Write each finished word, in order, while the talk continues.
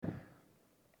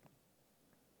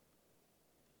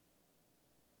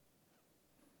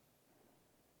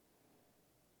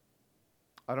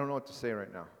I don't know what to say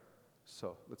right now,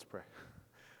 so let's pray.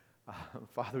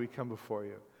 Father, we come before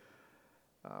you.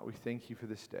 We thank you for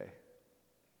this day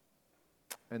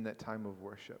and that time of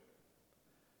worship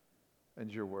and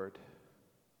your word.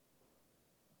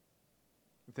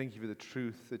 We thank you for the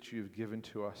truth that you have given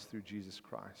to us through Jesus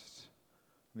Christ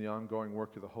and the ongoing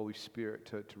work of the Holy Spirit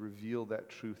to reveal that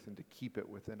truth and to keep it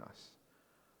within us.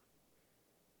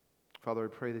 Father, I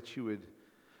pray that you would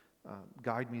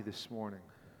guide me this morning,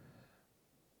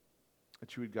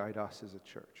 that you would guide us as a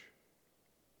church.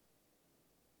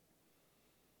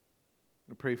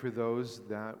 I pray for those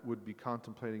that would be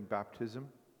contemplating baptism,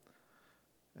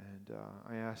 and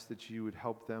I ask that you would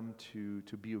help them to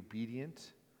be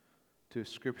obedient to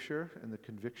Scripture and the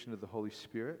conviction of the Holy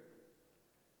Spirit.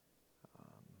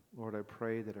 Lord, I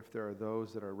pray that if there are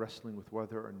those that are wrestling with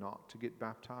whether or not to get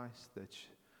baptized, that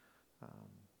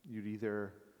you'd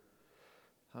either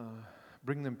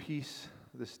bring them peace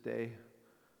this day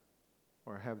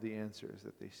or have the answers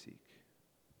that they seek.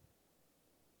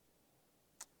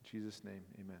 In Jesus' name,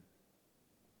 amen.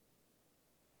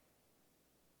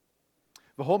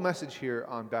 The whole message here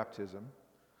on baptism,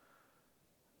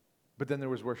 but then there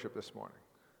was worship this morning.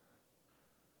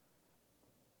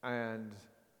 And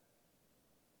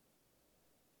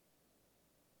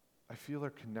I feel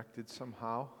they're connected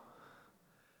somehow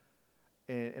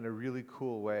in a really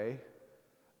cool way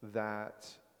that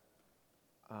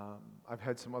I've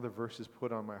had some other verses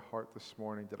put on my heart this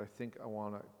morning that I think I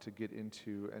want to get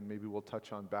into, and maybe we'll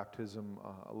touch on baptism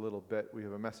a little bit. We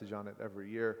have a message on it every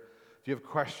year. If you have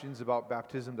questions about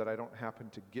baptism that I don't happen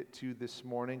to get to this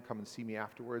morning, come and see me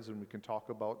afterwards and we can talk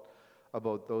about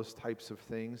those types of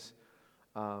things.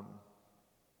 And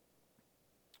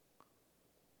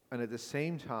at the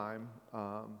same time,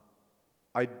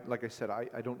 like I said,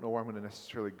 I don't know where I'm going to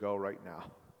necessarily go right now.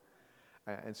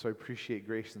 And so I appreciate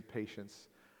grace and patience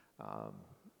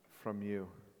from you.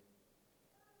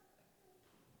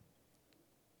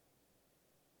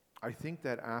 I think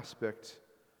that aspect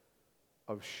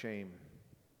of shame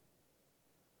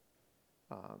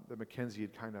that Mackenzie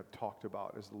had kind of talked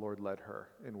about as the Lord led her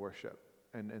in worship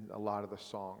and a lot of the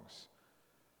songs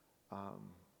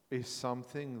is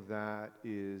something that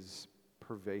is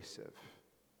pervasive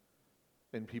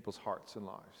in people's hearts and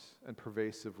lives and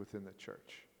pervasive within the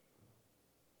church.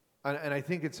 And I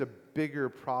think it's a bigger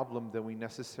problem than we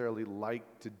necessarily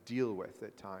like to deal with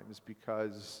at times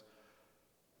because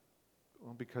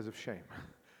of shame.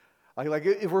 Like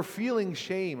if we're feeling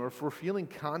shame or if we're feeling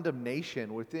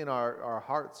condemnation within our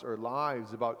hearts or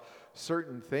lives about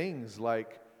certain things,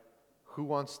 like who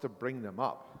wants to bring them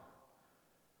up,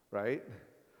 right?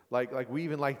 Like we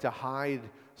even like to hide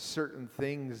certain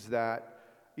things that,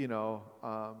 like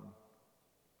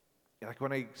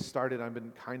when I started, I've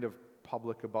been kind of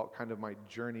public about kind of my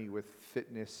journey with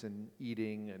fitness and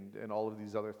eating and all of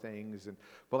these other things.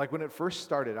 But like when it first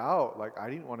started out, like I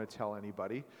didn't want to tell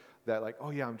anybody that like, oh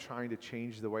yeah, I'm trying to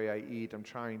change the way I eat. I'm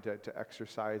trying to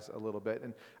exercise a little bit.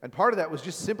 And part of that was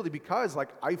just simply because like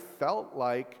I felt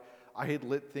like I had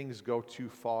let things go too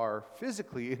far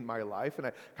physically in my life, and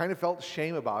I kind of felt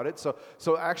shame about it. So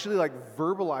actually like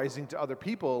verbalizing to other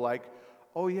people like,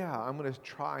 oh yeah, I'm going to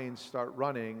try and start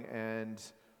running, and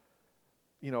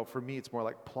for me it's more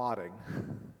like plotting.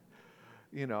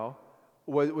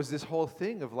 Was this whole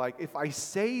thing of like, if I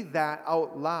say that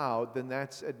out loud, then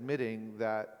that's admitting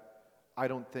that I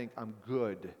don't think I'm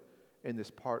good in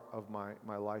this part of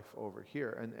my life over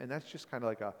here. And that's just kind of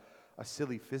like a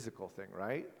silly physical thing,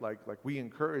 right? Like we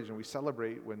encourage and we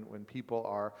celebrate when people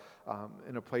are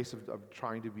in a place of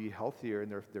trying to be healthier in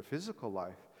their physical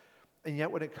life. And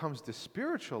yet when it comes to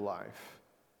spiritual life,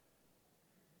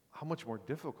 how much more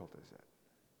difficult is it?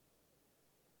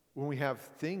 When we have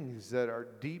things that are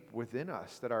deep within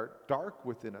us, that are dark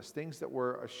within us, things that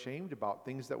we're ashamed about,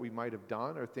 things that we might have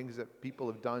done or things that people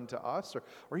have done to us,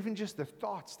 or even just the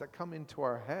thoughts that come into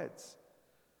our heads.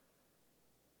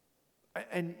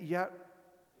 And yet,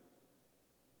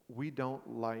 we don't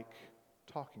like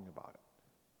talking about it.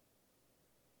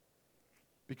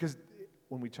 Because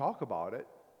when we talk about it,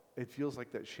 it feels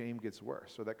like that shame gets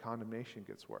worse or that condemnation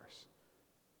gets worse.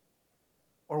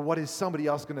 Or what is somebody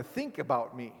else going to think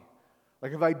about me?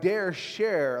 Like if I dare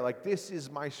share, like this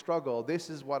is my struggle, this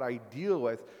is what I deal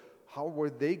with, how were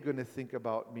they going to think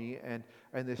about me? And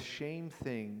this shame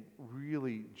thing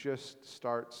really just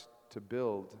starts to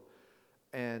build.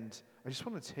 And I just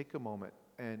want to take a moment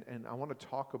and I want to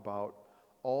talk about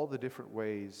all the different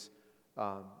ways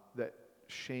that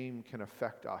shame can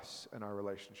affect us and our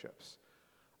relationships.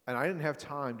 And I didn't have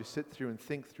time to sit through and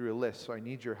think through a list, so I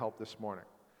need your help this morning.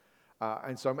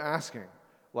 And so I'm asking,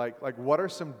 like what are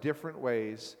some different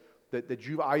ways that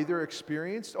you've either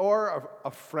experienced or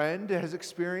a friend has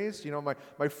experienced. You know,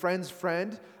 my friend's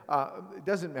friend, it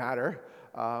doesn't matter.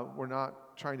 We're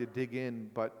not trying to dig in,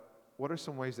 but what are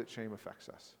some ways that shame affects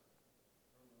us?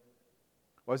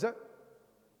 What is that?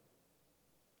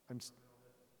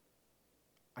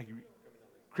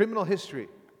 Criminal history.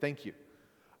 Thank you.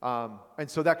 And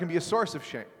so that can be a source of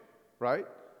shame, right?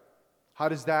 How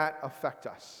does that affect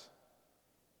us?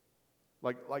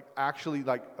 Like actually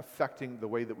affecting the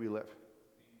way that we live.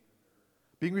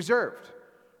 Being reserved,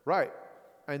 right.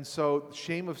 And so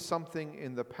shame of something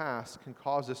in the past can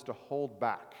cause us to hold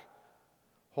back.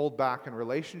 Hold back in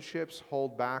relationships,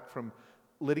 hold back from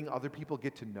letting other people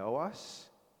get to know us.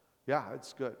 Yeah,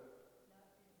 it's good.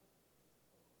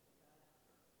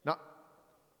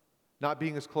 Not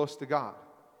being as close to God.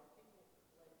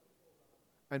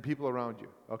 And people around you,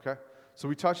 okay? So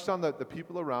we touched on the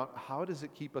people around. How does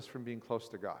it keep us from being close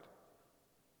to God?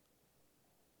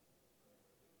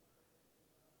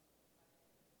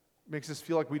 Makes us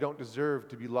feel like we don't deserve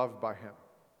to be loved by Him.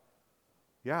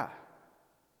 Yeah.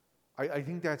 I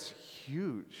think that's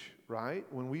huge, right?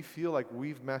 When we feel like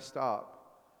we've messed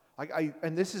up.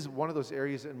 And this is one of those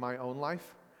areas in my own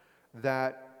life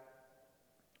that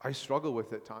I struggle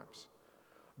with at times.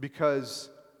 Because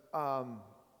I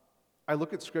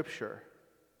look at Scripture,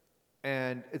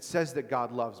 and it says that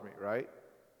God loves me, right?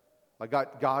 Like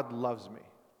God loves me.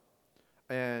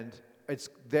 And it's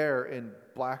there in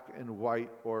black and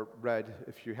white or red,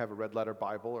 if you have a red letter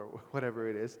Bible or whatever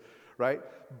it is, right?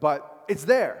 But it's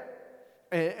there.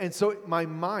 And so my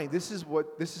mind, this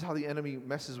is how the enemy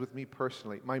messes with me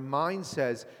personally. My mind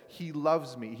says, He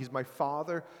loves me. He's my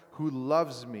Father who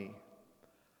loves me.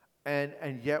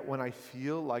 And yet when I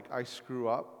feel like I screw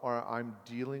up or I'm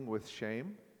dealing with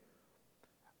shame,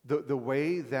 the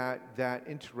way that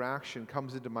interaction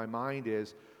comes into my mind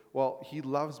is, well, He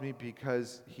loves me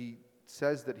because He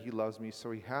says that He loves me,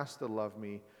 so He has to love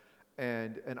me,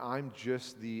 and I'm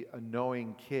just the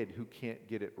annoying kid who can't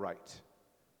get it right.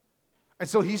 And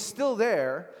so He's still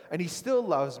there, and He still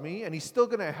loves me, and He's still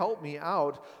going to help me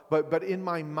out. But in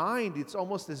my mind, it's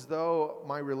almost as though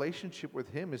my relationship with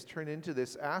Him has turned into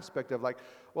this aspect of like,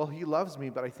 well, He loves me,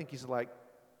 but I think He's like,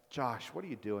 Josh, what are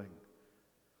you doing?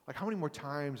 Like, how many more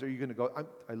times are you going to go,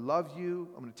 I love you,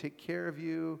 I'm going to take care of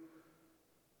you,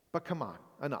 but come on,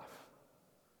 enough.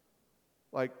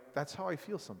 Like, that's how I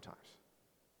feel sometimes.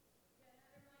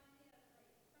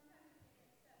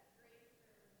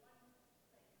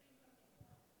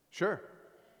 Sure.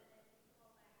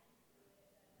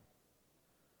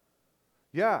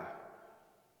 Yeah.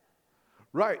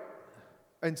 Right.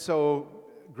 And so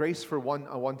grace for a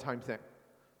one-time thing.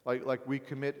 Like we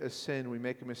commit a sin, we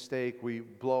make a mistake, we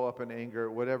blow up in anger,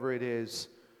 whatever it is.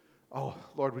 Oh,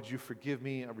 Lord, would you forgive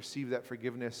me? I receive that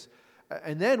forgiveness.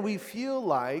 And then we feel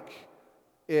like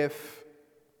if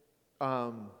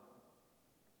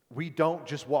we don't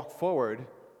just walk forward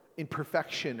in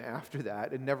perfection after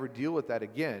that and never deal with that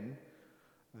again,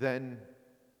 then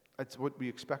that's what we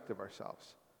expect of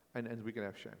ourselves. And we can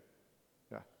have shame.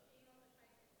 Yeah.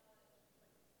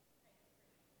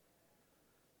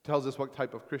 Tells us what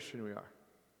type of Christian we are.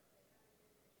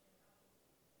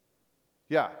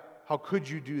 Yeah. How could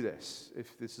you do this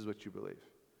if this is what you believe?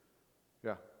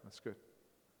 Yeah, that's good.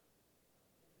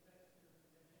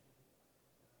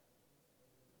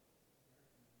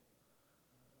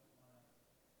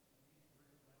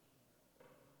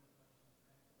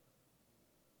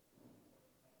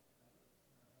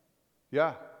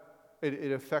 Yeah.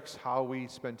 It affects how we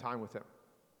spend time with Him,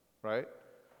 right?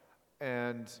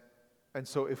 And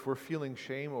so if we're feeling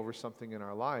shame over something in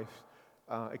our life,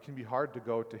 it can be hard to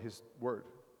go to His Word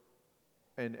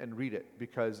and read it.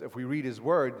 Because if we read His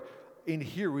Word, in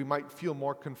here we might feel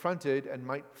more confronted and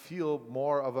might feel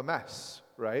more of a mess,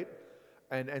 right?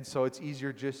 And so it's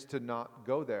easier just to not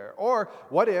go there. Or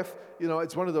what if,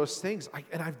 it's one of those things,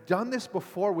 and I've done this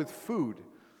before with food.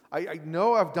 I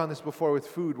know I've done this before with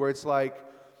food where it's like,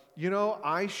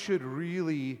 I should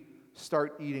really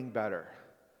start eating better,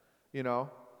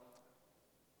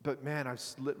 But man, I've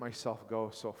let myself go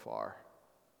so far.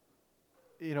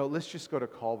 Let's just go to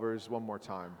Culver's one more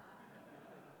time.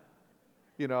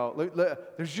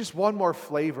 There's just one more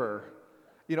flavor.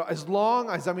 As long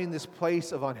as I'm in this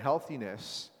place of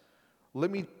unhealthiness,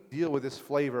 let me deal with this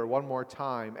flavor one more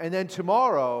time. And then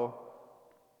tomorrow,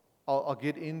 I'll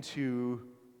get into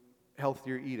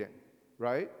healthier eating,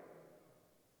 right?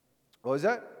 What was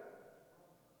that?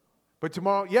 But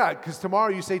tomorrow, yeah, because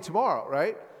tomorrow you say tomorrow,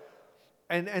 right?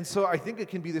 And so I think it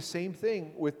can be the same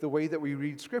thing with the way that we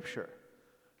read Scripture,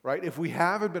 right? If we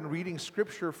haven't been reading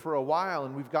Scripture for a while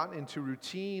and we've gotten into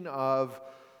routine of,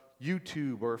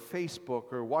 YouTube or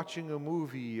Facebook or watching a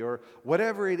movie or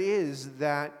whatever it is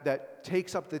that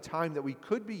takes up the time that we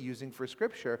could be using for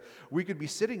Scripture, we could be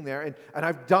sitting there, and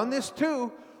I've done this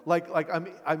too. Like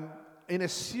I'm in a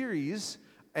series,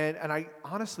 and I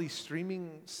honestly,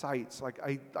 streaming sites, like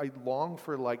I long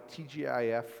for like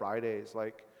TGIF Fridays.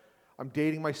 Like, I'm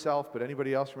dating myself, but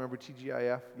anybody else remember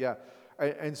TGIF? Yeah.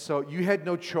 And so you had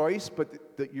no choice,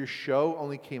 but that your show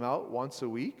only came out once a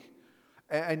week.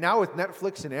 And now with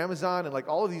Netflix and Amazon and like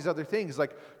all of these other things,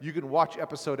 like you can watch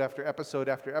episode after episode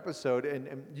after episode,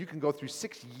 and you can go through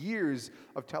 6 years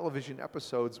of television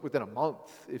episodes within a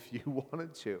month if you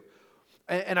wanted to.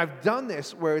 And I've done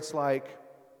this where it's like,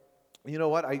 you know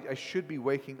what, I should be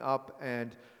waking up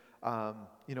and,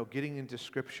 getting into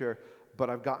Scripture, but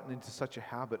I've gotten into such a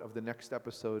habit of the next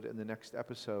episode and the next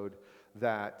episode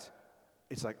that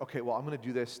it's like, okay, well, I'm going to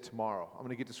do this tomorrow. I'm going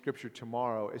to get to Scripture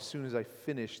tomorrow as soon as I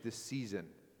finish this season.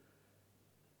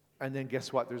 And then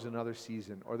guess what? There's another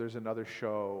season, or there's another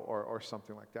show, or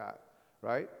something like that,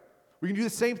 right? We can do the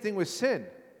same thing with sin.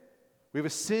 We have a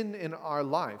sin in our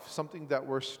life, something that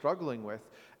we're struggling with,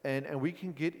 and we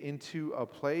can get into a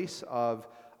place of,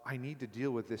 I need to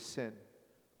deal with this sin.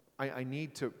 I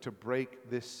need to break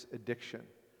this addiction.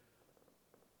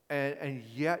 And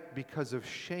yet, because of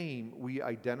shame, we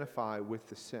identify with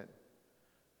the sin.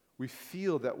 We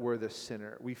feel that we're the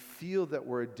sinner. We feel that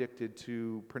we're addicted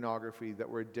to pornography, that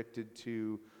we're addicted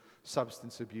to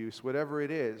substance abuse, whatever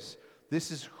it is.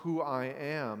 This is who I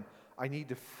am. I need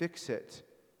to fix it.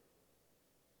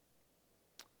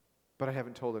 But I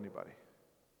haven't told anybody.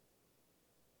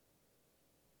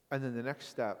 And then the next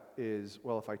step is,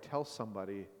 well, if I tell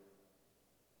somebody,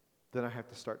 then I have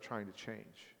to start trying to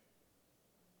change.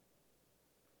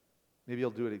 Maybe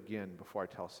I'll do it again before I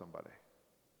tell somebody.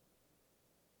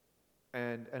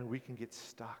 And we can get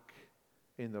stuck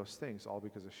in those things all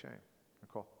because of shame.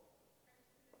 Nicole?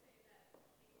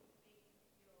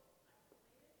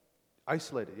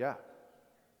 Isolated, yeah.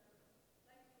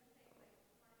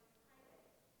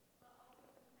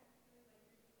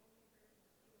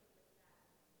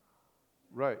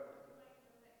 Right.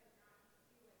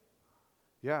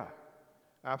 Yeah,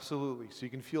 absolutely. So you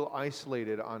can feel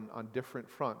isolated on different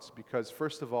fronts because,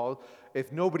 first of all,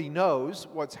 if nobody knows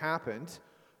what's happened,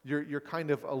 you're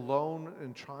kind of alone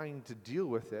and trying to deal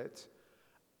with it.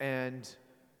 And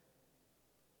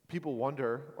people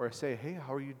wonder or say, hey,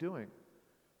 how are you doing?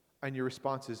 And your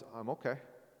response is, I'm okay.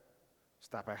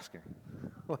 Stop asking.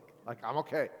 like, I'm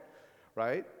okay,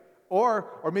 right?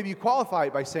 Or maybe you qualify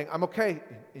it by saying, I'm okay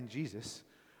in Jesus,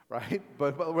 right?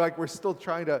 But we're still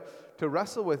trying to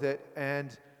wrestle with it,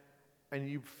 and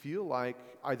you feel like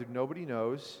either nobody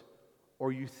knows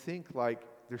or you think like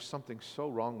there's something so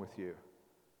wrong with you.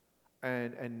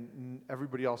 And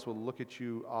everybody else will look at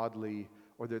you oddly,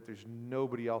 or that there's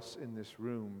nobody else in this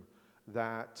room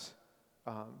that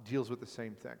deals with the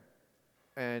same thing.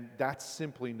 And that's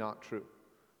simply not true.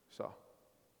 So.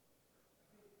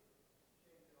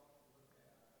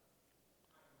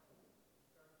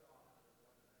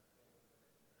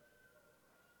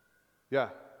 Yeah.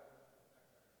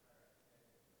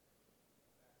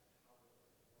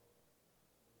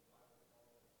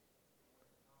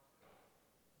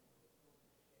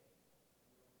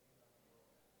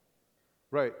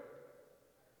 Right.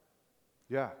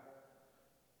 Yeah.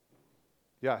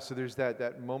 Yeah, so there's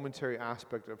that momentary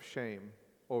aspect of shame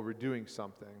over doing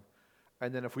something.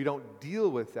 And then if we don't deal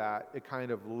with that, it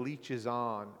kind of leeches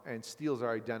on and steals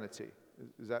our identity.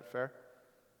 Is that fair?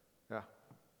 Yeah.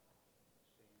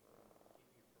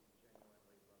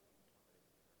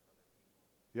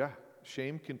 Yeah.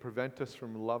 Shame can prevent us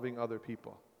from loving other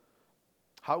people.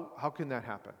 How can that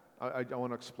happen? I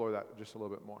want to explore that just a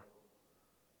little bit more.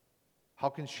 How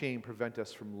can shame prevent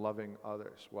us from loving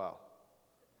others well?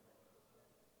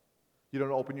 You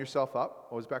don't open yourself up?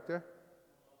 What was back there?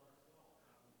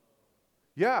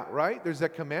 Yeah, right? There's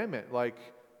that commandment, like,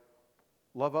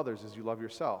 love others as you love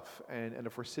yourself. And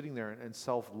if we're sitting there and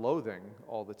self-loathing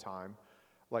all the time,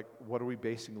 like, what are we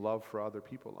basing love for other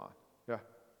people on? Yeah.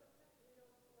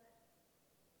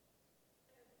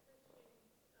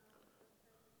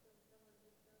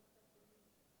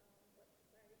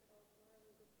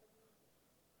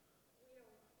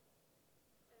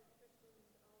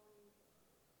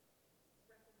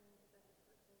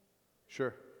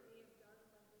 Sure.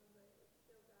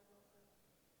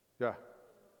 Yeah.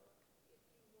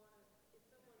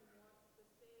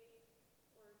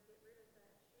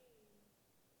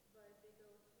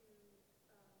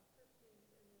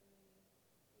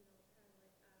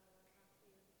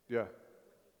 Yeah.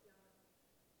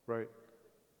 Right.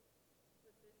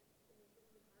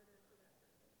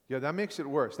 Yeah, that makes it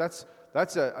worse. That's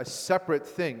a separate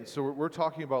thing. So we're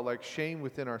talking about like shame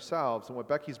within ourselves, and what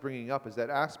Becky's bringing up is that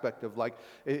aspect of like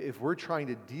if we're trying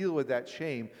to deal with that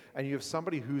shame, and you have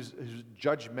somebody who's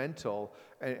judgmental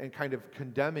and kind of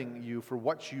condemning you for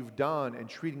what you've done and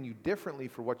treating you differently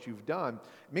for what you've done,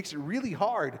 it makes it really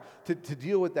hard to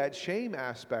deal with that shame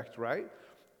aspect, right?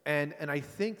 And I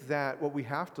think that what we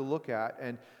have to look at,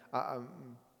 and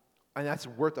that's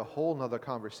worth a whole nother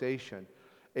conversation,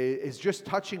 is just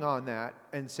touching on that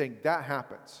and saying that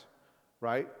happens,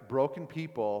 right? Broken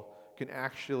people can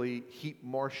actually heap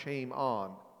more shame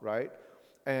on, right?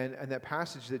 And that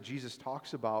passage that Jesus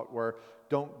talks about where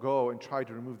don't go and try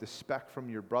to remove the speck from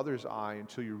your brother's eye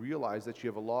until you realize that you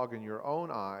have a log in your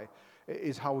own eye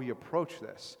is how we approach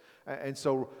this. And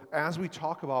so as we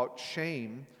talk about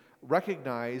shame,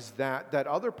 recognize that that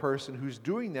other person who's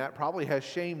doing that probably has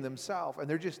shame themselves, and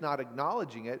they're just not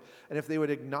acknowledging it. And if they would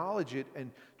acknowledge it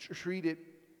and treat it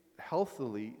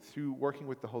healthily through working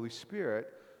with the Holy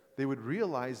Spirit, they would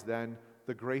realize then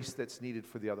the grace that's needed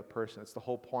for the other person. That's the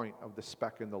whole point of the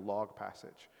speck in the log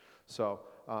passage. So,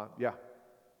 yeah.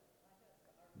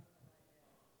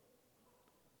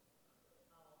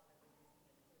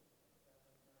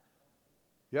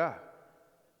 Yeah.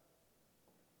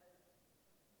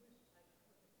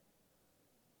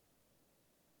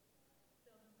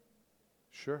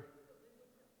 Sure.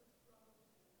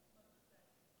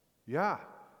 Yeah.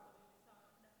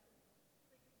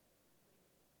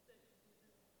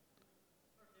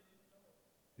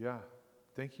 Yeah.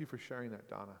 Thank you for sharing that,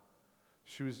 Donna.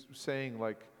 She was saying,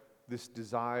 like, this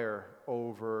desire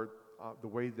over the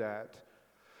way that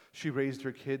she raised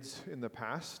her kids in the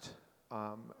past,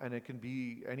 and it can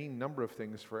be any number of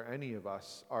things for any of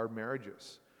us, our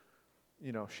marriages.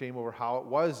 You know, shame over how it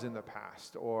was in the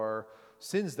past, or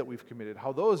sins that we've committed,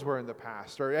 how those were in the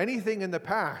past, or anything in the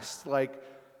past. Like,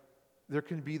 there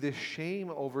can be this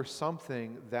shame over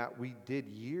something that we did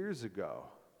years ago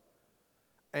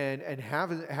and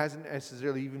hasn't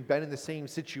necessarily even been in the same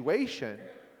situation,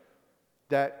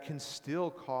 that can still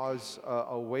cause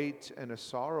a weight and a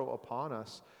sorrow upon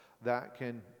us that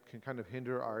can kind of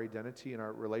hinder our identity and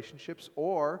our relationships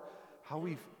or how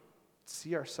we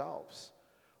see ourselves.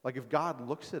 Like if God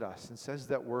looks at us and says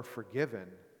that we're forgiven,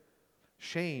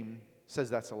 shame says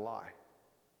that's a lie.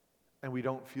 And we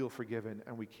don't feel forgiven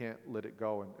and we can't let it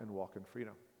go and walk in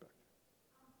freedom.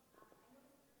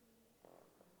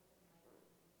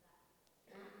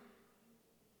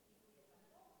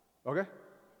 Okay?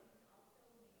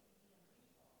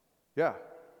 Yeah.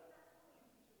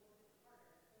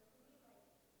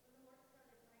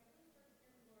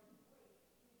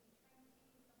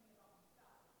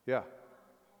 Yeah.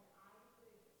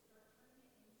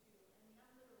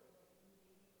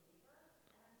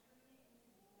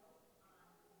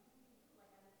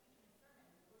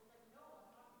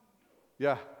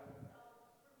 Yeah.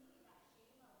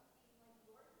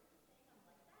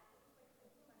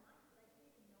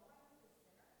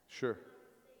 Sure.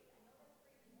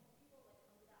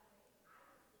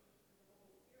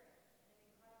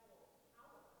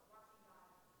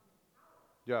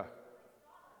 Yeah.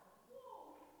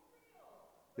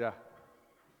 Yeah.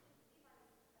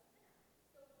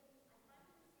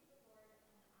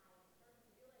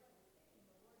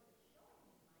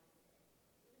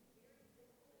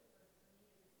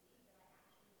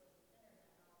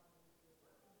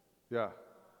 Yeah.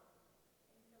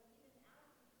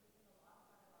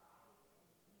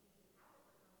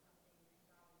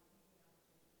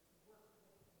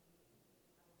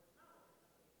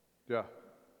 Yeah.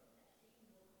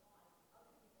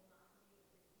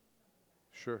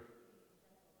 Sure.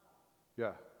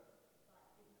 Yeah.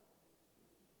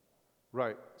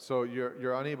 Right. So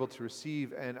you're unable to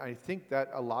receive, and I think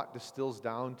that a lot distills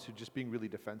down to just being really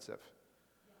defensive.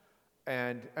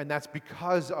 And that's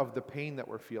because of the pain that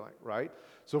we're feeling, right?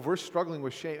 So if we're struggling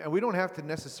with shame, and we don't have to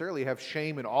necessarily have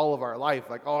shame in all of our life,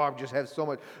 like, oh, I've just had so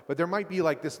much, but there might be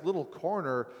like this little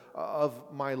corner of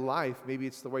my life. Maybe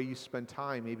it's the way you spend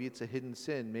time, maybe it's a hidden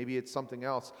sin, maybe it's something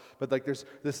else, but like there's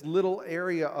this little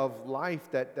area of life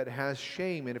that has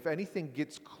shame, and if anything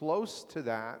gets close to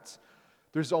that,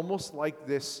 there's almost like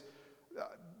this,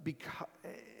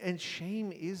 and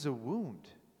shame is a wound,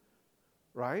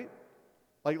 right?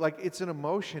 Like it's an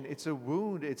emotion, it's a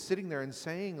wound, it's sitting there and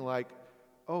saying like,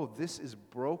 oh, this is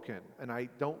broken, and I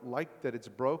don't like that it's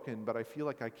broken, but I feel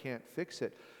like I can't fix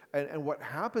it. And what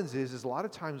happens is a lot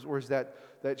of times whereas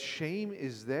that shame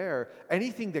is there,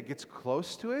 anything that gets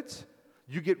close to it,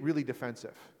 you get really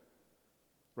defensive,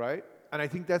 right? And I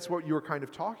think that's what you were kind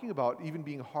of talking about, even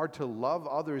being hard to love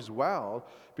others well,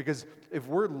 because if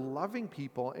we're loving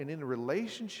people and in a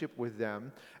relationship with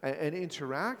them and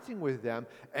interacting with them,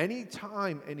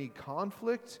 anytime any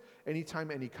conflict,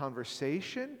 anytime any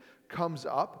conversation comes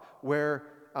up where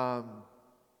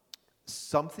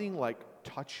something like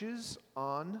touches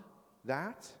on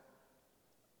that,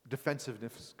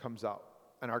 defensiveness comes out.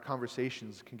 And our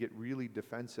conversations can get really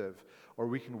defensive, or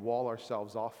we can wall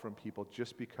ourselves off from people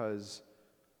just because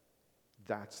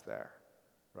that's there,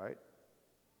 right?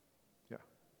 Yeah.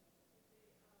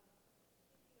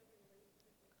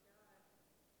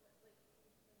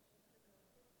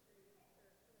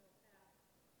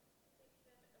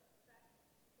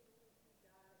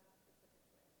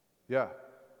 Yeah.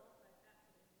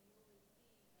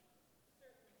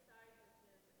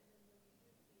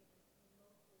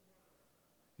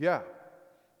 Yeah.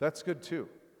 That's good too.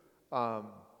 Um,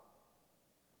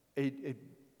 it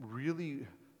really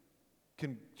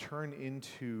can turn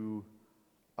into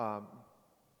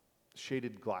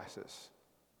shaded glasses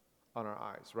on our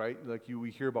eyes, right? Like we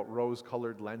hear about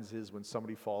rose-colored lenses when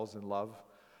somebody falls in love,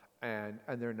 and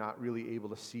they're not really able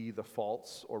to see the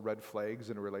faults or red flags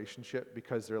in a relationship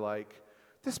because they're like,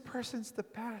 this person's the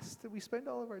best, and we spend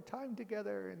all of our time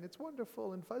together, and it's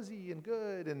wonderful and fuzzy and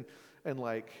good, and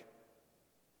like,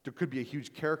 there could be a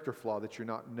huge character flaw that you're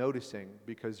not noticing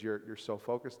because you're so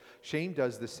focused. Shame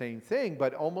does the same thing,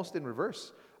 but almost in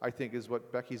reverse, I think, is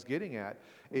what Becky's getting at,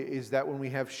 is that when we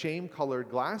have shame-colored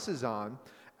glasses on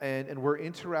and we're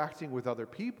interacting with other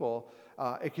people,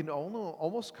 it can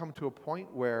almost come to a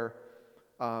point where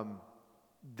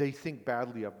they think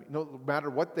badly of me. No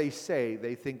matter what they say,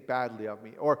 they think badly of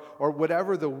me. Or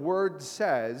whatever the word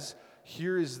says,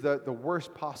 here is the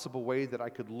worst possible way that I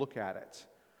could look at it.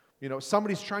 You know,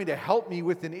 somebody's trying to help me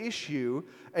with an issue,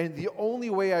 and the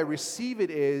only way I receive it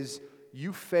is,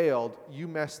 you failed, you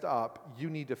messed up,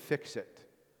 you need to fix it.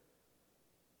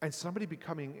 And somebody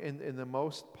becoming in the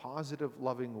most positive,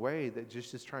 loving way that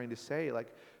just is trying to say,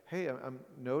 like, hey, I'm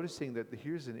noticing that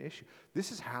here's an issue. This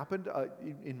has happened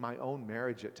in my own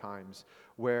marriage at times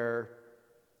where,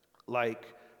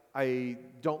 like, I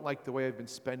don't like the way I've been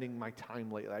spending my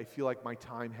time lately. I feel like my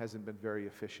time hasn't been very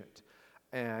efficient.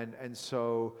 And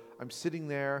so I'm sitting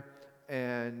there,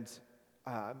 and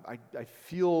I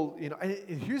feel, you know,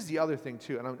 and here's the other thing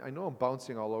too, and I know I'm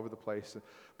bouncing all over the place,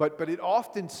 but it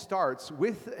often starts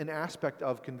with an aspect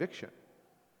of conviction,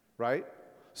 right?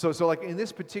 So like in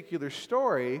this particular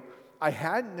story, I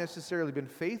hadn't necessarily been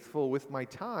faithful with my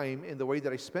time in the way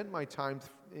that I spent my time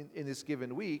in this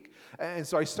given week, and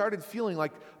so I started feeling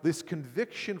like this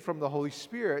conviction from the Holy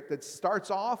Spirit that starts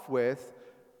off with,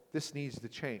 this needs to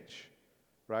change.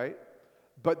 Right?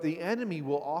 But the enemy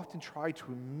will often try to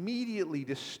immediately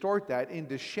distort that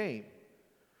into shame.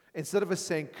 Instead of us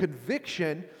saying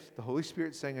conviction, the Holy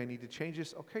Spirit saying, I need to change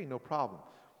this. Okay, no problem.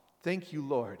 Thank you,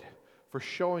 Lord, for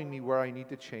showing me where I need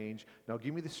to change. Now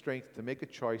give me the strength to make a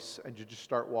choice and to just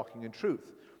start walking in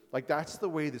truth. Like, that's the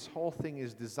way this whole thing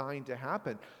is designed to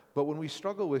happen. But when we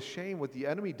struggle with shame, what the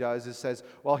enemy does is says,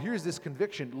 well, here's this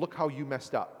conviction. Look how you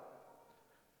messed up.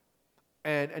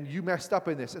 And you messed up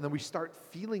in this. And then we start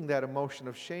feeling that emotion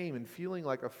of shame and feeling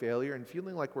like a failure and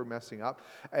feeling like we're messing up.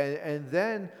 And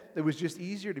then it was just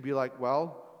easier to be like,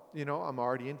 well, you know, I'm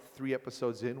already 3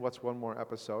 episodes in. What's one more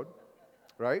episode?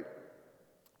 Right?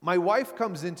 My wife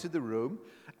comes into the room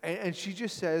and she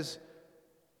just says,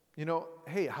 you know,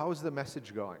 hey, how's the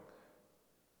message going?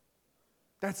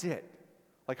 That's it.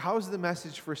 Like, how's the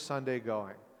message for Sunday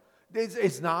going?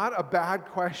 It's not a bad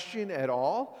question at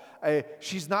all.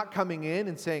 She's not coming in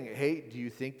and saying, hey, do you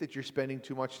think that you're spending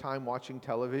too much time watching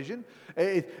television?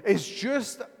 It's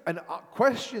just a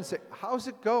question saying, how's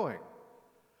it going?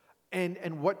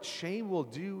 And what shame will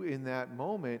do in that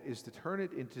moment is to turn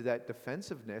it into that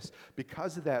defensiveness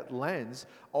because of that lens.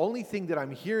 Only thing that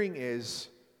I'm hearing is,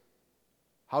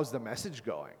 how's the message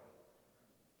going?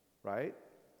 Right?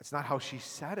 It's not how she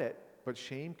said it. But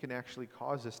shame can actually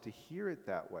cause us to hear it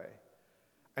that way.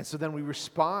 And so then we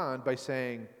respond by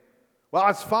saying, well,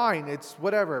 it's fine, it's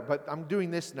whatever, but I'm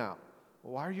doing this now.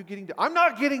 Well, why are you getting I'm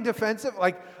not getting defensive.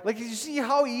 Like you see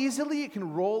how easily it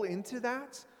can roll into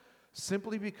that?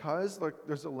 Simply because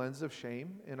there's a lens of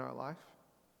shame in our life.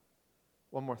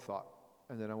 One more thought,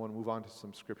 and then I want to move on to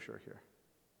some scripture here.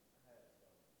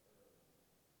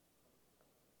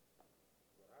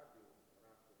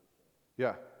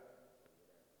 Yeah.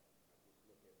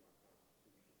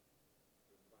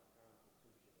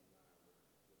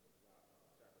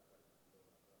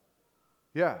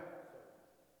 Yeah.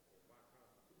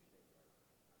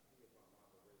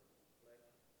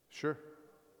 Sure.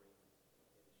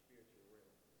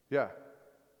 Yeah.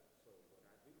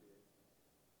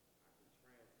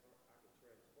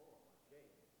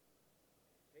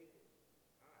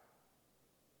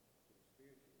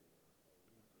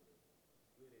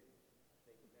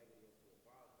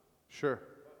 Sure.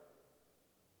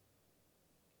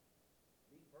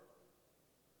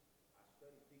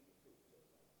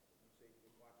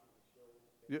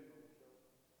 Yep.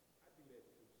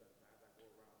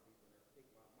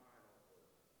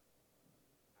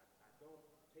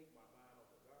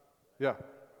 Yeah.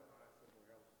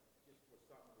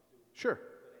 Sure.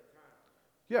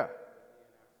 Yeah.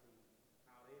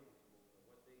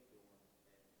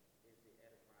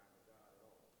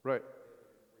 Right.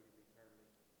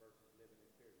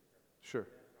 Sure.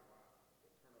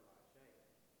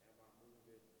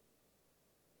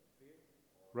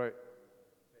 Right.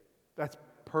 That's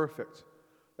perfect.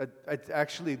 That's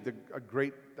actually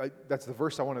that's the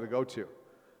verse I wanted to go to.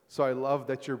 So I love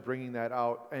that you're bringing that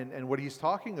out. And what he's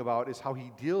talking about is how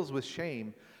he deals with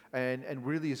shame and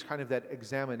really is kind of that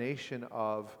examination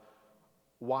of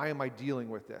why am I dealing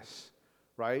with this,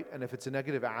 right? And if it's a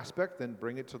negative aspect, then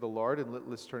bring it to the Lord and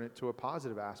let's turn it to a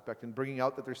positive aspect. And bringing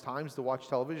out that there's times to watch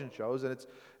television shows, and it's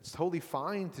totally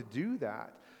fine to do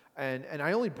that. And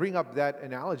I only bring up that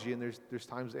analogy, and there's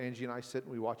times Angie and I sit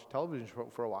and we watch a television show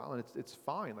for a while, and it's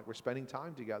fine, like we're spending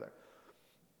time together.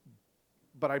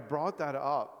 But I brought that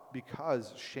up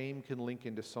because shame can link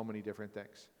into so many different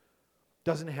things.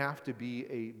 Doesn't have to be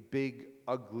a big,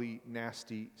 ugly,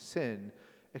 nasty sin.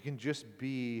 It can just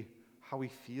be how we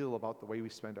feel about the way we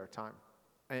spend our time.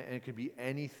 And it could be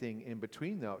anything in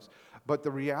between those. But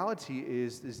the reality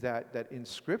is that in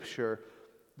Scripture,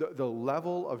 the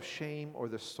level of shame or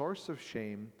the source of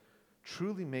shame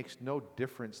truly makes no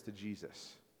difference to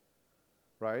Jesus,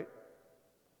 right?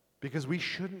 Because we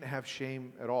shouldn't have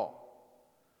shame at all.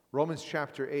 Romans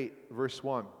chapter 8, verse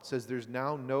 1 says, "There's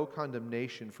now no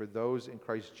condemnation for those in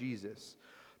Christ Jesus,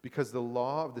 because the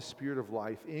law of the Spirit of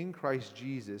life in Christ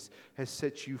Jesus has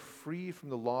set you free from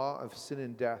the law of sin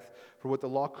and death. For what the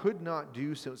law could not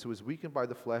do, since it was weakened by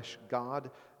the flesh,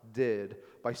 God did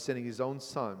by sending His own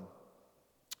Son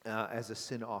as a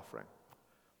sin offering."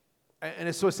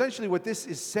 And so essentially what this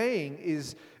is saying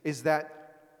is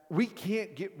that we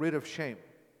can't get rid of shame.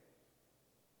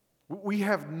 We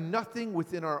have nothing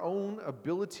within our own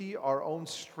ability, our own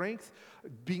strength,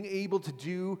 being able to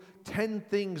do 10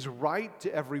 things right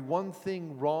to every one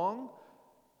thing wrong.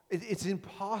 It's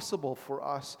impossible for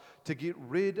us to get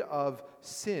rid of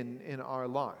sin in our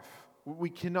life. We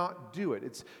cannot do it.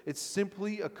 It's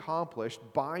simply accomplished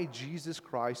by Jesus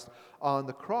Christ on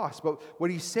the cross. But what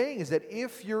he's saying is that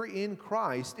if you're in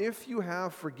Christ, if you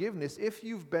have forgiveness, if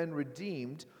you've been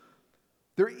redeemed,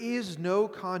 there is no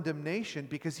condemnation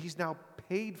because He's now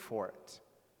paid for it.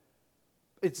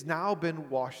 It's now been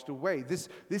washed away. This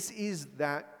is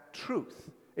that truth.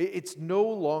 It's no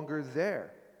longer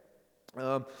there.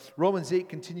 Romans 8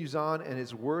 continues on, and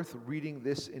it's worth reading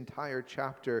this entire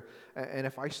chapter. And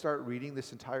if I start reading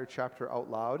this entire chapter out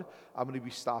loud, I'm going to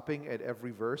be stopping at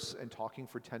every verse and talking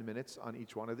for 10 minutes on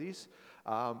each one of these.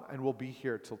 And we'll be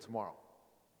here till tomorrow.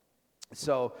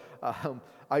 So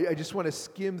I just want to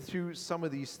skim through some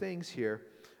of these things here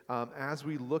as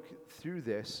we look through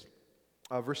this.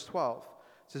 Verse 12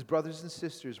 says, "Brothers and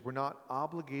sisters, we're not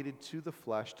obligated to the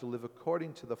flesh to live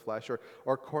according to the flesh or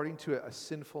according to a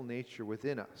sinful nature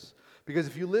within us. Because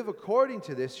if you live according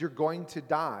to this, you're going to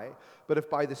die. But if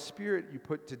by the Spirit you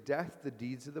put to death the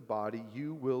deeds of the body,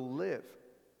 you will live."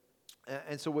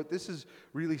 And so what this is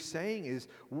really saying is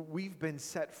we've been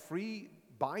set free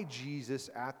by Jesus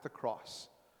at the cross.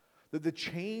 That the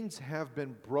chains have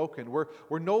been broken.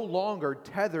 We're no longer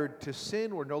tethered to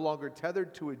sin. We're no longer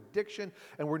tethered to addiction.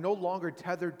 And we're no longer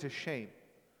tethered to shame.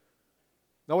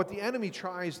 Now, what the enemy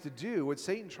tries to do, what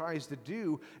Satan tries to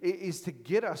do, is to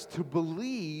get us to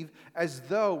believe as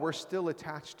though we're still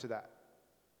attached to that.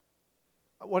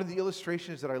 One of the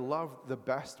illustrations that I love the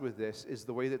best with this is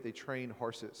the way that they train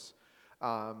horses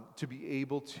to be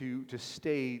able to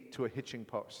stay to a hitching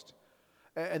post.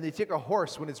 And they take a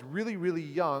horse when it's really, really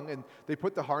young, and they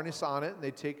put the harness on it, and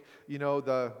they take,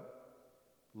 the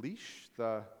leash,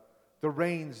 the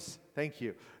reins. Thank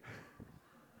you.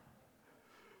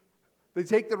 They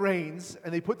take the reins,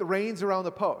 and they put the reins around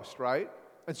the post, right?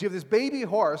 And so you have this baby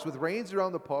horse with reins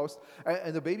around the post,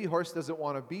 and the baby horse doesn't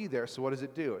want to be there, so what does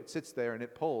it do? It sits there, and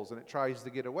it pulls, and it tries to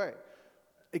get away.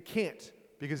 It can't,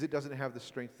 because it doesn't have the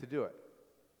strength to do it.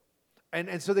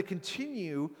 And so they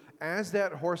continue, as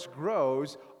that horse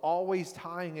grows, always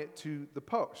tying it to the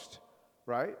post,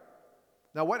 right?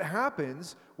 Now, what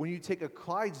happens when you take a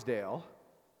Clydesdale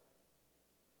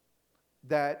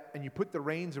and you put the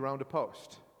reins around a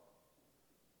post?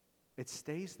 It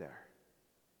stays there,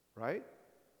 right?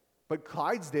 But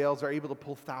Clydesdales are able to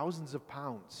pull thousands of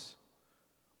pounds.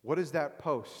 What is that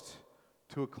post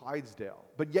to a Clydesdale?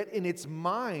 But yet in its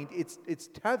mind, it's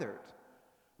tethered,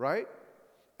 right?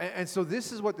 And so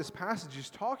this is what this passage is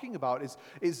talking about,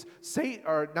 is Satan,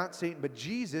 or not Satan, but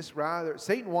Jesus, rather.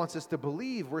 Satan wants us to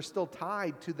believe we're still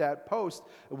tied to that post.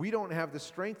 We don't have the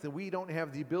strength and we don't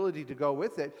have the ability to go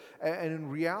with it. And in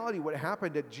reality, what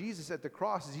happened at Jesus at the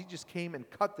cross is he just came and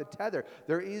cut the tether.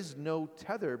 There is no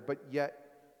tether, but yet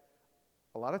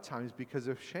a lot of times because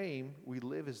of shame, we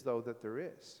live as though that there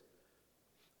is.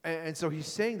 And so he's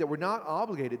saying that we're not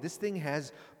obligated. This thing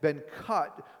has been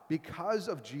cut because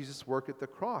of Jesus' work at the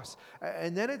cross.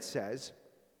 And then it says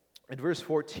in verse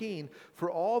 14, for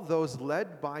all those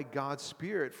led by God's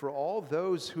Spirit, for all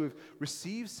those who have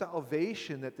received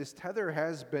salvation, that this tether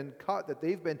has been cut, that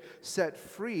they've been set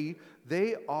free,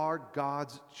 they are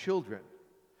God's children.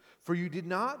 For you did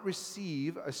not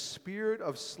receive a spirit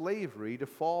of slavery to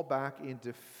fall back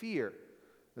into fear.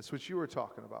 That's what you were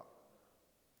talking about.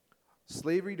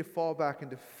 Slavery to fall back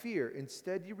into fear.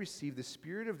 Instead, you receive the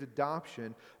spirit of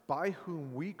adoption by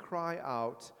whom we cry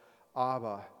out,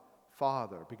 Abba,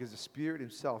 Father, because the Spirit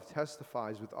himself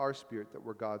testifies with our spirit that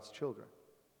we're God's children.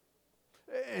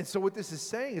 And so what this is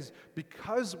saying is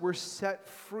because we're set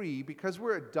free, because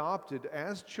we're adopted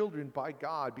as children by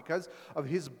God, because of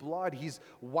his blood, he's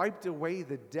wiped away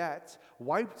the debt,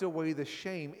 wiped away the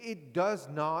shame. It does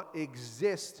not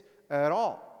exist at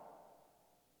all.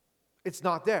 It's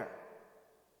not there.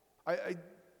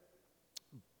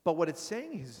 But what it's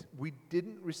saying is we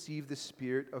didn't receive the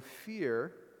spirit of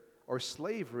fear or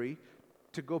slavery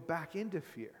to go back into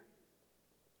fear.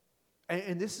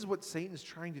 And this is what Satan's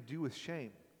trying to do with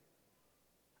shame.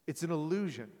 It's an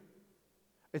illusion.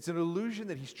 It's an illusion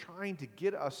that he's trying to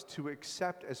get us to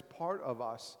accept as part of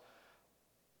us,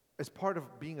 as part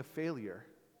of being a failure,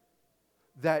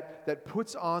 that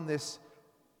puts on this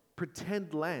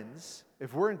pretend lens.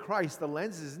 If we're in Christ, the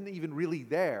lens isn't even really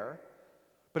there,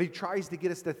 but he tries to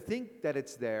get us to think that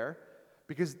it's there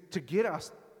because to get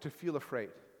us to feel afraid,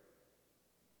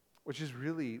 which is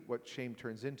really what shame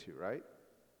turns into, right?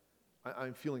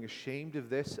 I'm feeling ashamed of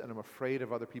this and I'm afraid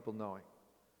of other people knowing.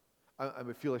 I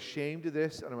feel ashamed of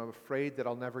this and I'm afraid that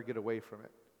I'll never get away from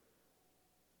it.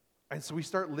 And so we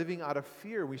start living out of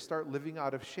fear. We start living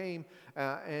out of shame.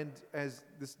 And as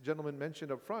this gentleman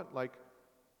mentioned up front, like,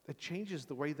 it changes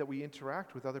the way that we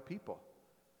interact with other people.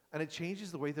 And it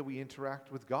changes the way that we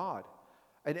interact with God.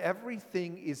 And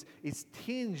everything is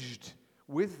tinged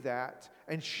with that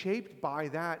and shaped by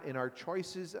that in our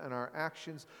choices and our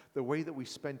actions, the way that we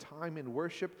spend time in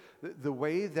worship, the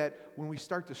way that when we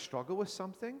start to struggle with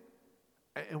something,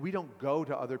 and we don't go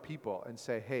to other people and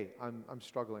say, hey, I'm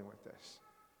struggling with this.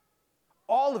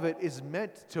 All of it is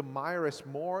meant to mire us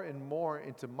more and more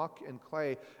into muck and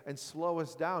clay and slow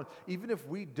us down. Even if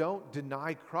we don't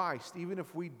deny Christ, even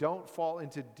if we don't fall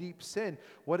into deep sin,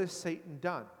 what has Satan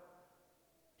done?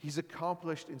 He's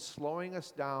accomplished in slowing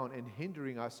us down and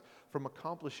hindering us from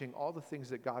accomplishing all the things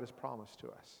that God has promised to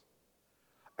us.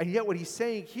 And yet what he's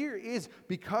saying here is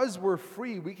because we're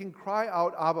free, we can cry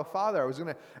out, Abba, Father. I was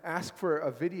going to ask for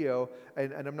a video,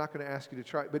 and I'm not going to ask you to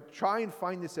try, but try and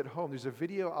find this at home. There's a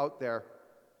video out there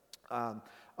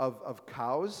of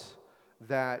cows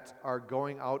that are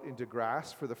going out into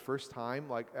grass for the first time,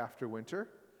 like after winter.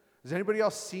 Has anybody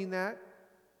else seen that?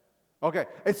 Okay,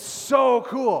 it's so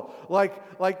cool. Like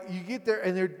you get there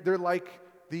and they're like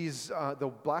these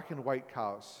the black and white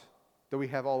cows that we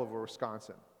have all over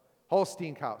Wisconsin,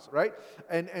 Holstein cows, right?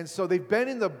 And so they've been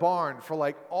in the barn for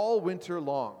like all winter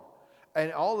long.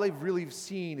 And all they've really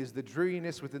seen is the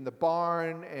dreariness within the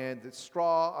barn and the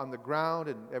straw on the ground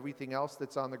and everything else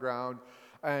that's on the ground.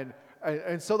 And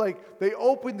so like they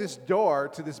opened this door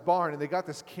to this barn and they got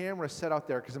this camera set out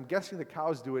there because I'm guessing the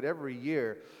cows do it every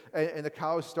year. And the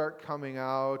cows start coming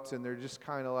out and they're just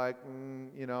kind of like,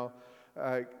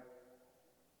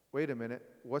 wait a minute,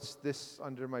 what's this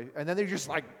under my... And then they're just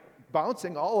like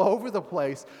bouncing all over the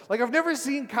place. Like I've never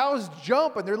seen cows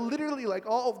jump and they're literally like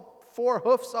all 4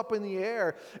 hoofs up in the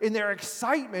air in their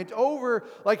excitement over,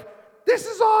 like, this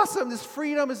is awesome, this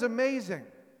freedom is amazing.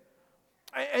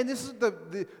 And this is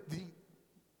the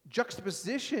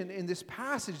juxtaposition in this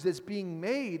passage that's being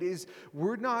made is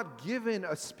we're not given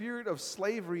a spirit of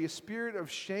slavery, a spirit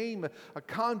of shame, a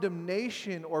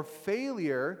condemnation or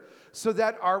failure, so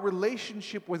that our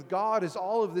relationship with God is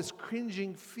all of this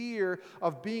cringing fear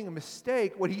of being a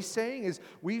mistake. What he's saying is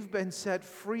we've been set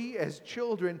free as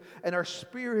children, and our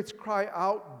spirits cry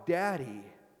out, Daddy.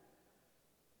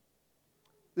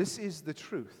 This is the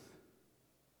truth.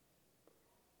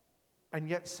 And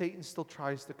yet Satan still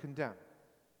tries to condemn.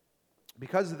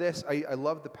 Because of this, I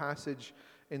love the passage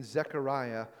in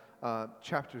Zechariah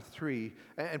chapter 3.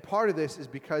 And part of this is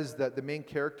because the main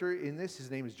character in this,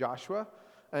 his name is Joshua.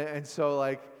 And so,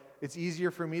 like, it's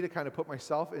easier for me to kind of put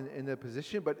myself in the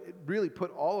position, but it really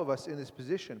put all of us in this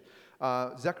position.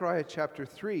 Zechariah chapter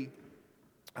 3,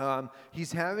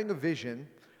 he's having a vision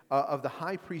of the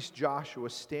high priest Joshua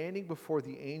standing before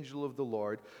the angel of the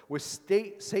Lord with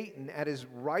Satan at his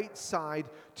right side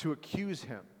to accuse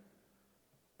him.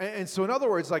 And so in other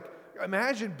words, like,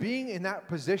 imagine being in that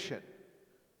position,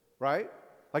 right?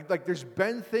 Like there's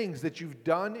been things that you've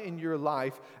done in your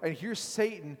life, and here's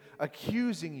Satan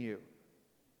accusing you.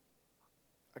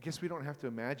 I guess we don't have to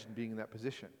imagine being in that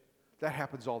position. That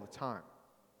happens all the time,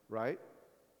 right?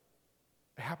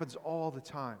 It happens all the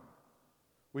time.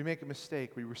 We make a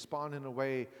mistake. We respond in a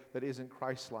way that isn't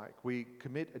Christ-like. We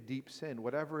commit a deep sin.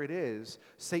 Whatever it is,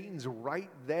 Satan's right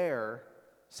there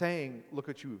saying, look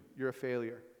at you. You're a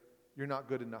failure. You're not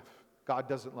good enough. God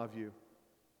doesn't love you.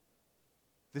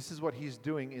 This is what he's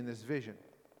doing in this vision.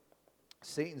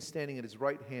 Satan standing at his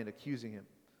right hand accusing him.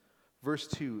 Verse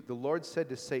 2, the Lord said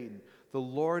to Satan, the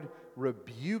Lord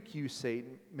rebuke you,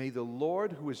 Satan. May the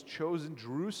Lord who has chosen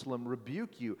Jerusalem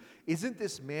rebuke you. Isn't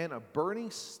this man a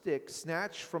burning stick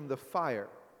snatched from the fire?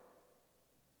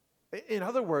 In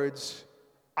other words,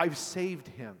 I've saved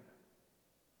him.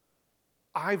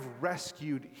 I've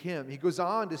rescued him. He goes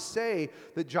on to say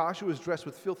that Joshua was dressed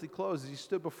with filthy clothes as he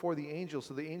stood before the angel.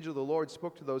 So the angel of the Lord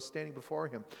spoke to those standing before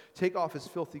him, take off his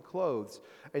filthy clothes.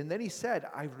 And then he said,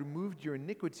 I've removed your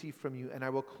iniquity from you, and I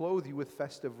will clothe you with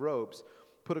festive robes.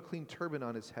 Put a clean turban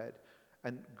on his head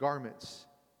and garments.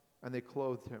 And they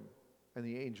clothed him, and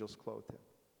the angels clothed him.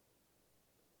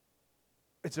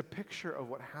 It's a picture of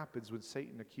what happens when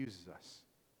Satan accuses us.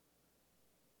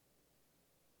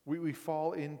 We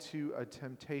fall into a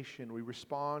temptation. We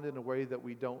respond in a way that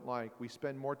we don't like. We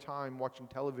spend more time watching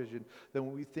television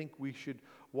than we think we should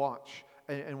watch.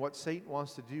 And what Satan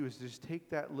wants to do is just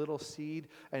take that little seed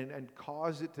and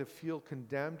cause it to feel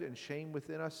condemned and shame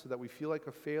within us so that we feel like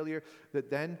a failure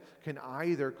that then can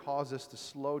either cause us to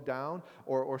slow down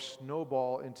or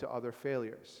snowball into other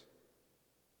failures.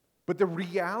 But the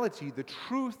reality, the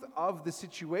truth of the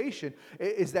situation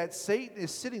is that Satan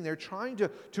is sitting there trying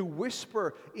to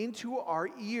whisper into our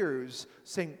ears,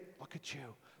 saying, look at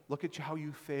you, how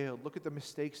you failed. Look at the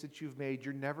mistakes that you've made.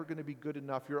 You're never going to be good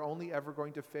enough. You're only ever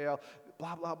going to fail.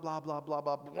 Blah, blah, blah, blah, blah,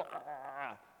 blah, blah.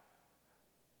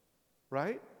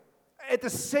 Right? At the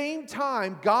same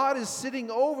time, God is sitting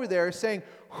over there saying,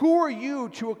 who are you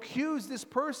to accuse this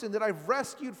person that I've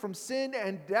rescued from sin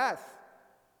and death?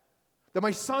 That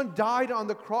my son died on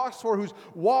the cross for, who's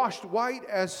washed white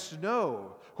as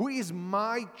snow, who is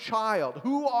my child.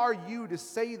 Who are you to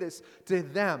say this to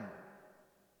them?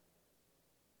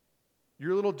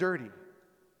 You're a little dirty.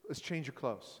 Let's change your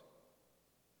clothes.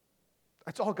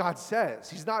 That's all God says.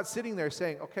 He's not sitting there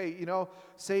saying, okay,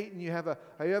 Satan, you have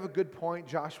a good point.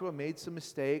 Joshua made some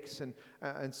mistakes,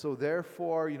 and so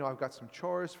therefore, I've got some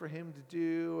chores for him to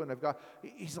do, and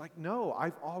He's like, no,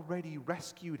 I've already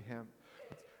rescued him.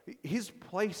 His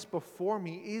place before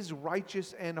me is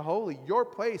righteous and holy. Your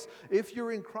place, if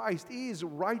you're in Christ, is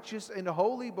righteous and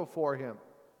holy before him.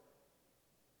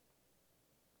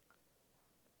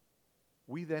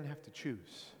 We then have to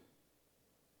choose.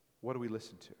 What do we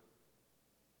listen to?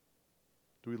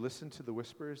 Do we listen to the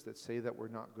whispers that say that we're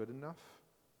not good enough?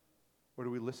 Or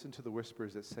do we listen to the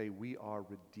whispers that say we are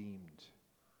redeemed,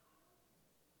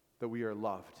 that we are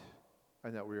loved,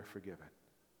 and that we are forgiven?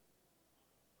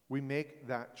 We make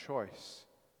that choice.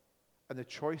 And the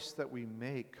choice that we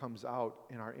make comes out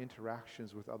in our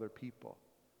interactions with other people.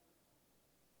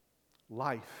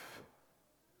 Life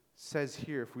says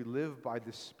here, if we live by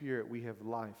the Spirit, we have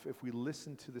life. If we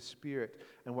listen to the Spirit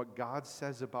and what God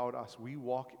says about us, we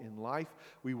walk in life,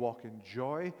 we walk in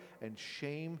joy, and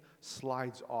shame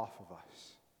slides off of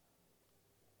us.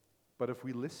 But if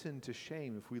we listen to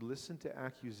shame, if we listen to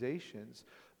accusations,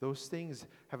 those things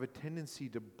have a tendency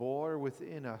to bore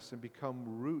within us and become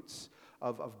roots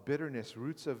of bitterness,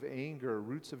 roots of anger,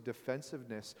 roots of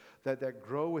defensiveness that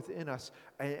grow within us.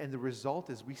 And the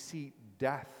result is we see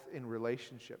death in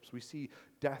relationships. We see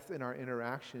death in our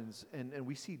interactions, and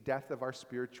we see death of our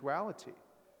spirituality.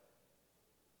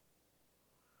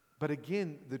 But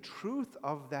again, the truth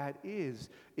of that is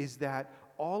that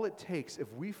all it takes,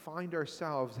 if we find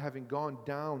ourselves having gone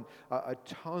down a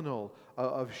tunnel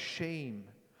of shame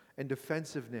and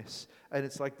defensiveness, and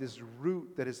it's like this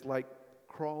root that is like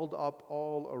crawled up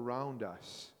all around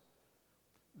us,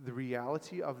 the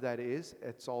reality of that is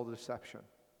it's all deception.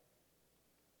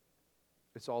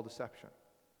 It's all deception.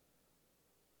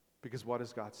 Because what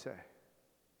does God say?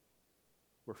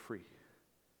 We're free.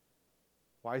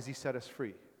 Why has He set us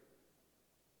free?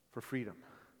 For freedom.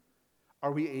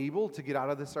 Are we able to get out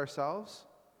of this ourselves?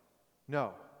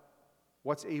 No.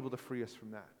 What's able to free us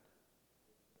from that?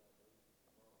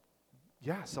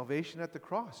 Yeah, salvation at the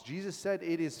cross. Jesus said,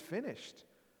 "It is finished."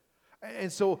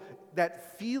 And so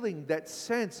that feeling, that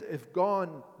sense of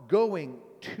going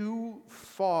too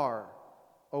far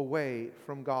away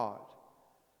from God,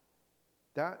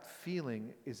 that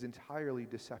feeling is entirely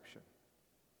deception.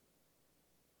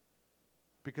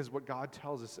 Because what God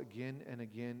tells us again and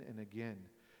again and again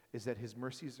is that His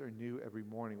mercies are new every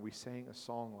morning. We sang a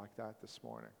song like that this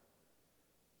morning.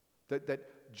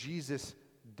 That Jesus'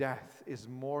 death is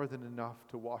more than enough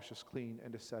to wash us clean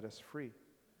and to set us free.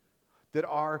 That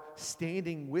our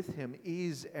standing with Him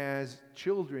is as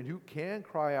children who can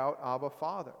cry out, "Abba,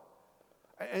 Father."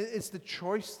 And it's the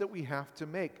choice that we have to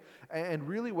make. And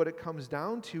really what it comes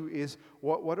down to is,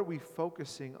 what are we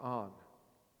focusing on?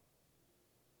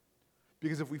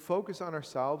 Because if we focus on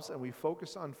ourselves and we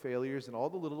focus on failures and all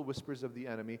the little whispers of the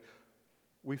enemy,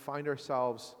 we find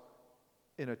ourselves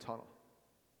in a tunnel.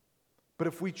 But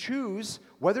if we choose,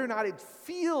 whether or not it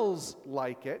feels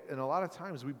like it, and a lot of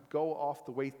times we go off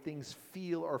the way things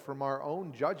feel or from our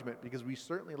own judgment, because we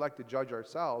certainly like to judge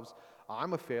ourselves.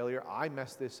 I'm a failure. I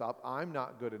messed this up. I'm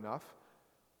not good enough.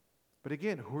 But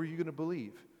again, who are you going to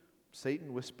believe?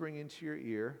 Satan whispering into your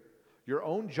ear, your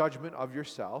own judgment of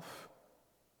yourself,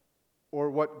 or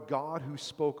what God, who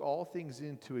spoke all things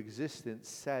into existence,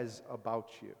 says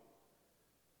about you?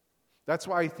 That's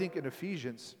why I think in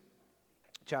Ephesians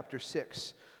chapter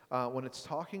 6, when it's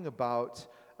talking about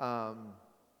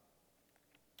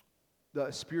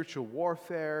the spiritual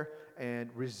warfare and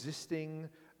resisting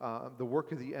the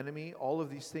work of the enemy, all of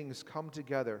these things come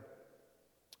together.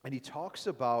 And he talks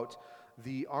about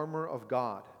the armor of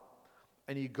God.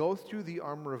 And you go through the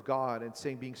armor of God and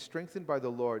saying, being strengthened by the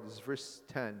Lord, this is verse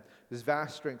 10, this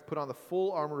vast strength, put on the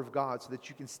full armor of God so that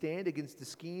you can stand against the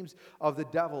schemes of the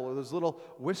devil, or those little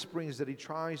whisperings that he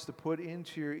tries to put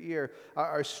into your ear.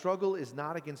 Our struggle is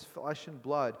not against flesh and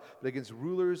blood, but against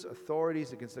rulers,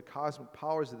 authorities, against the cosmic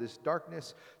powers of this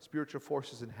darkness, spiritual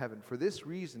forces in heaven. For this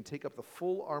reason, take up the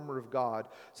full armor of God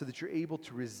so that you're able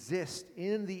to resist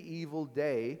in the evil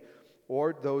day,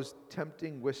 or those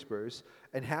tempting whispers,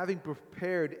 and having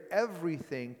prepared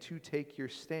everything to take your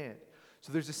stand.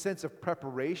 So there's a sense of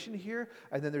preparation here,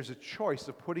 and then there's a choice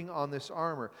of putting on this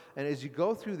armor. And as you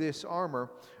go through this armor,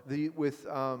 it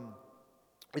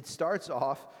starts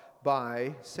off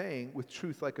by saying, with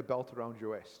truth like a belt around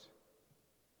your waist.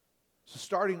 So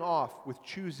starting off with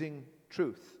choosing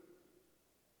truth.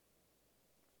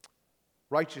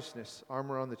 Righteousness,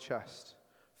 armor on the chest.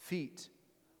 Feet,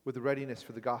 with the readiness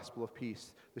for the gospel of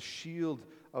peace, the shield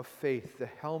of faith, the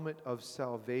helmet of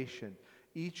salvation.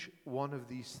 Each one of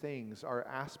these things are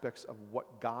aspects of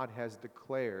what God has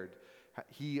declared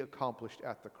He accomplished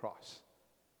at the cross.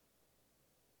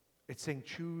 It's saying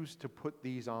choose to put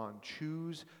these on,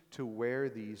 choose to wear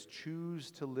these,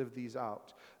 choose to live these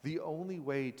out. The only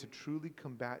way to truly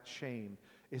combat shame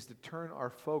is to turn our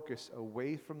focus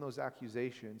away from those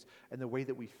accusations and the way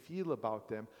that we feel about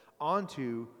them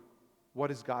onto what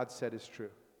has God said is true.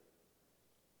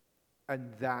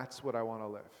 And that's what I want to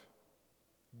live.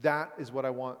 That is what I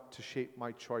want to shape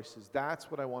my choices. That's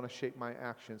what I want to shape my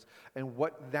actions. And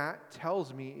what that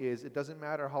tells me is, it doesn't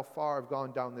matter how far I've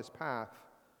gone down this path,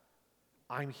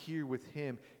 I'm here with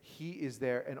Him. He is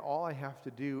there, and all I have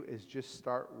to do is just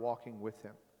start walking with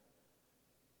Him.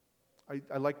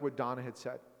 I like what Donna had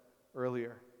said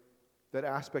earlier. That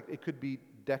aspect, it could be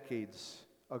decades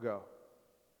ago,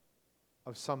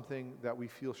 of something that we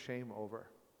feel shame over.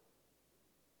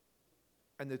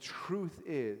 And the truth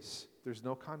is, there's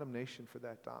no condemnation for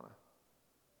that, Donna.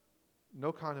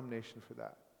 No condemnation for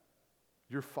that.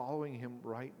 You're following Him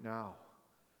right now,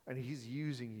 and He's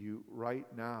using you right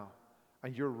now,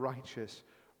 and you're righteous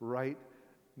right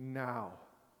now,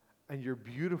 and you're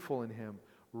beautiful in Him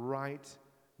right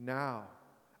now.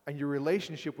 And your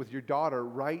relationship with your daughter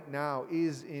right now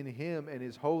is in Him and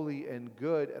is holy and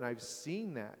good, and I've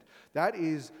seen that. That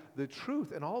is the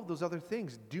truth, and all of those other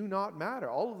things do not matter.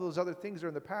 All of those other things are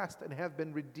in the past and have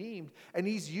been redeemed, and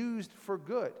He's used for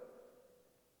good.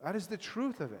 That is the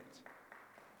truth of it.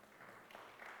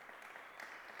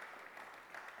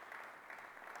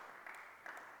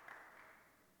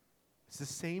 It's the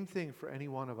same thing for any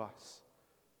one of us.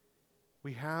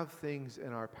 We have things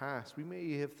in our past. We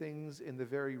may have things in the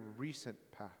very recent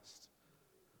past.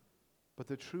 But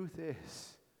the truth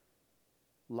is,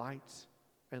 light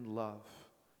and love,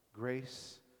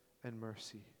 grace and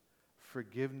mercy,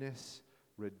 forgiveness,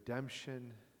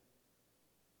 redemption,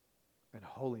 and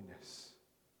holiness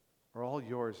are all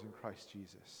yours in Christ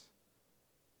Jesus.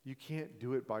 You can't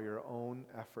do it by your own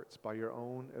efforts, by your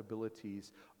own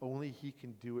abilities. Only He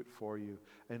can do it for you.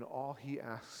 And all He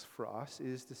asks for us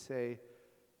is to say,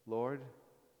 Lord,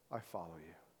 I follow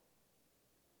you.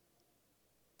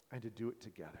 and to do it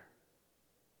together.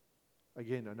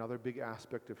 Again, another big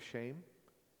aspect of shame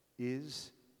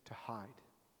is to hide,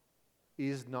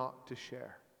 is not to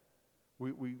share.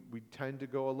 We tend to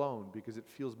go alone because it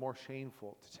feels more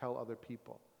shameful to tell other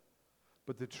people.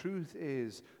 But the truth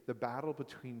is, the battle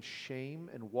between shame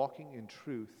and walking in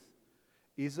truth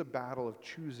is a battle of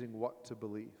choosing what to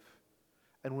believe.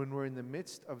 And when we're in the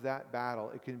midst of that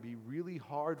battle, it can be really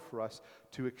hard for us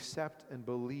to accept and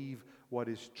believe what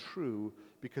is true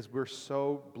because we're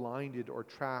so blinded or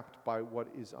trapped by what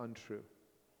is untrue.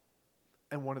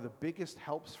 And one of the biggest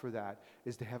helps for that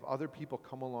is to have other people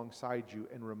come alongside you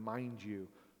and remind you,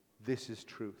 this is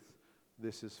truth,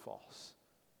 this is false.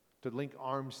 To link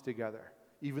arms together,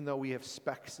 even though we have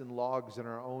specks and logs in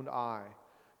our own eye,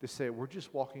 to say we're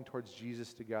just walking towards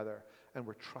Jesus together and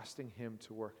we're trusting Him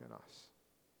to work in us.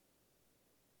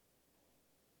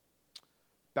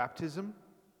 Baptism,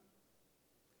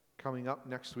 coming up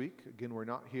next week. Again, we're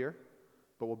not here,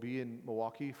 but we'll be in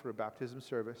Milwaukee for a baptism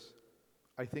service.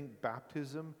 I think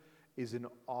baptism is an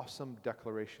awesome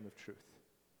declaration of truth.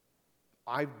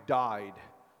 I've died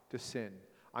to sin.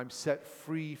 I'm set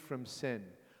free from sin.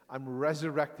 I'm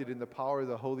resurrected in the power of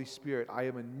the Holy Spirit. I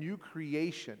am a new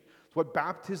creation. It's what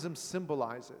baptism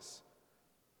symbolizes.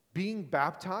 Being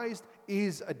baptized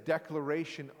is a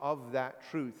declaration of that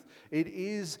truth. It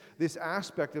is this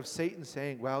aspect of Satan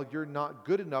saying, well, you're not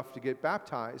good enough to get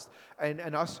baptized, and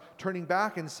us turning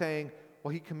back and saying,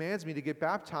 well, He commands me to get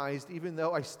baptized even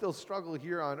though I still struggle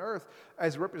here on earth,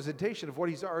 as a representation of what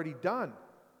He's already done.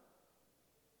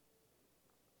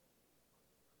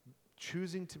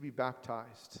 Choosing to be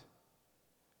baptized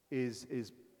is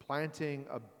planting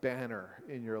a banner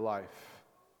in your life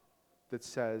that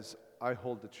says, I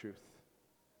hold the truth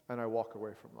and I walk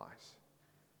away from lies.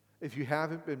 If you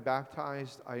haven't been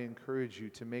baptized, I encourage you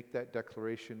to make that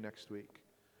declaration next week.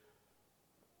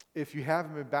 If you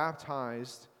haven't been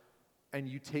baptized and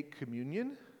you take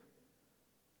communion,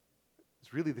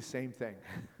 it's really the same thing,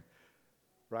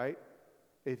 right?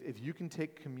 If you can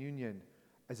take communion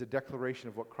as a declaration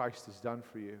of what Christ has done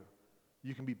for you,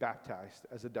 you can be baptized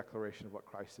as a declaration of what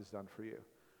Christ has done for you.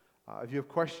 If you have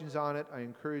questions on it, I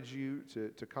encourage you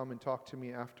to come and talk to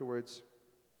me afterwards.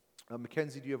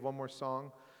 Mackenzie, do you have one more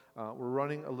song? We're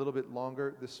running a little bit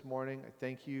longer this morning. I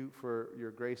thank you for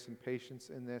your grace and patience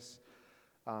in this.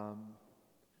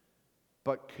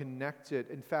 But connected,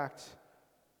 in fact,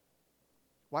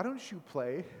 why don't you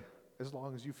play as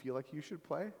long as you feel like you should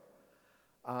play?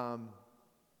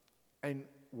 And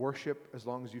worship as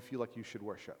long as you feel like you should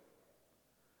worship.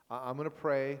 I'm going to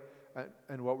pray,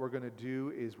 and what we're going to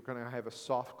do is we're going to have a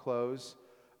soft close.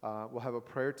 We'll have a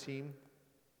prayer team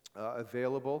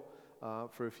available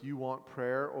for if you want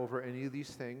prayer over any of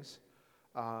these things.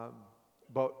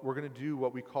 But we're going to do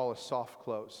what we call a soft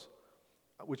close,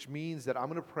 which means that I'm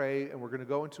going to pray and we're going to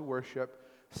go into worship.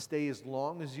 Stay as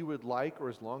long as you would like, or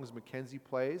as long as Mackenzie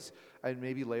plays, and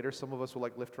maybe later some of us will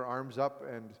lift her arms up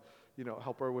and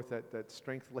help her with that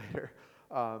strength later.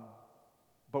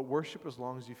 But worship as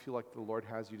long as you feel like the Lord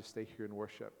has you to stay here and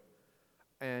worship.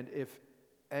 And if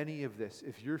any of this,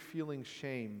 if you're feeling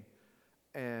shame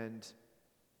and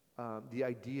the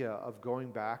idea of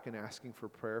going back and asking for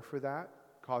prayer for that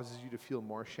causes you to feel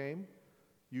more shame,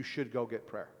 you should go get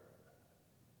prayer.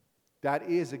 That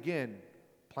is, again,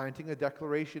 planting a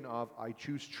declaration of, I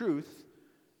choose truth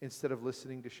instead of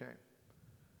listening to shame.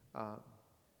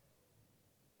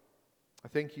 I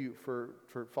thank you for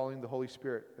following the Holy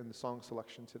Spirit in the song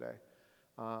selection today.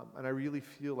 And I really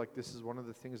feel like this is one of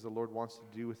the things the Lord wants to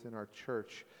do within our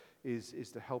church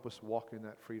is to help us walk in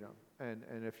that freedom. And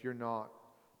if you're not,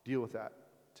 deal with that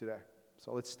today.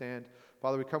 So let's stand.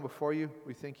 Father, we come before you.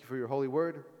 We thank you for your holy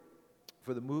word,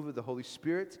 for the move of the Holy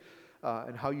Spirit,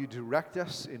 and how you direct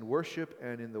us in worship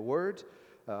and in the word.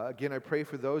 Again, I pray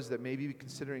for those that may be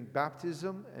considering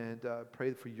baptism, and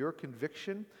pray for your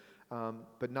conviction,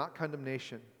 but not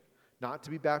condemnation. Not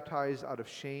to be baptized out of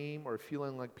shame or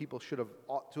feeling like people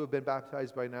ought to have been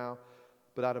baptized by now,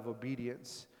 but out of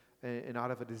obedience and out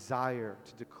of a desire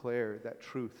to declare that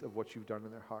truth of what you've done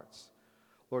in their hearts.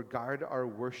 Lord, guide our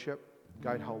worship,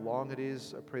 guide how long it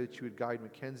is. I pray that you would guide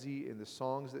Mackenzie in the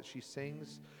songs that she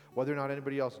sings. Whether or not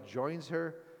anybody else joins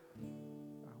her,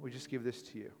 we just give this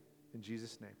to you. In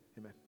Jesus' name, amen.